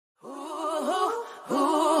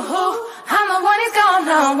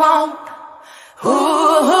want.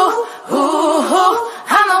 Ooh,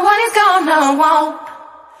 I'm the one he's gonna want.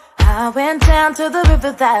 I went down to the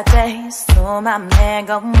river that day, saw my man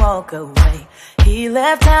gon' walk away. He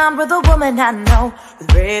left town with a woman I know,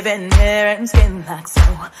 with raven hair and skin like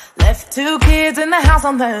snow. Left 2 kids in the house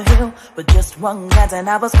on the hill, with just 1 glance and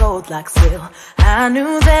I was cold like steel. I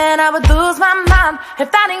knew then I would lose my mind if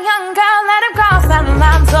that young girl let him cross that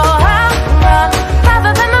line. So I'll run,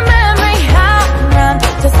 rather than the memory. I'll run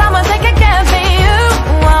to someone that can give me. You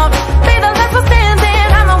won't be the last one standing,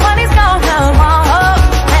 I'm the one he's gonna want.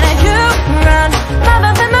 And you run,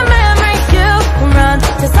 rather than the memory. You run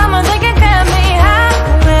to someone that can give me. I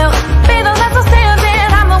will be the last one standing,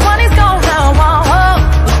 I'm the one he's gonna want.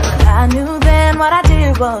 I knew then what I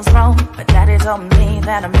did was wrong, but daddy told me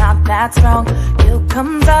that I'm not that strong. Guilt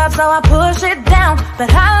comes up, so I push it down, but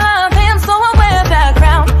I love him, so I wear that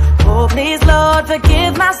crown. Oh please Lord,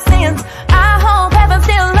 forgive my sins, I hope heaven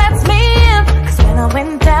still lets me in. Cause when I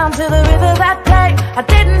went down to the river that day, I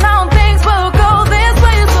didn't know things would go this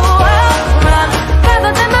way. So I'll run,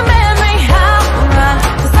 rather than the memory. I'll run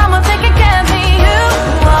to someone that can get me. You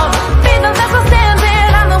won't be the last one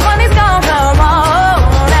standing, I'm the one he's gonna want.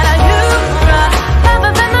 And you run,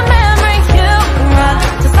 rather than the memory. You run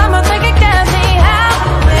to someone that can get me. I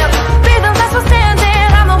will be the last one standing,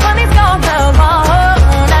 I'm the one he's gonna want.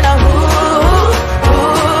 And I'm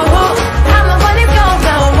the one he's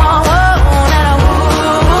gonna want. And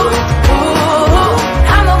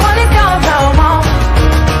I'm the one he's gonna want.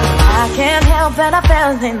 I can't help that I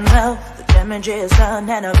fell in love. The damage is done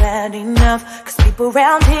and I've had enough. Cause people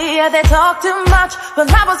around here, they talk too much, but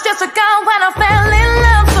I was just a girl when I fell in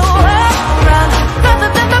love. So I run,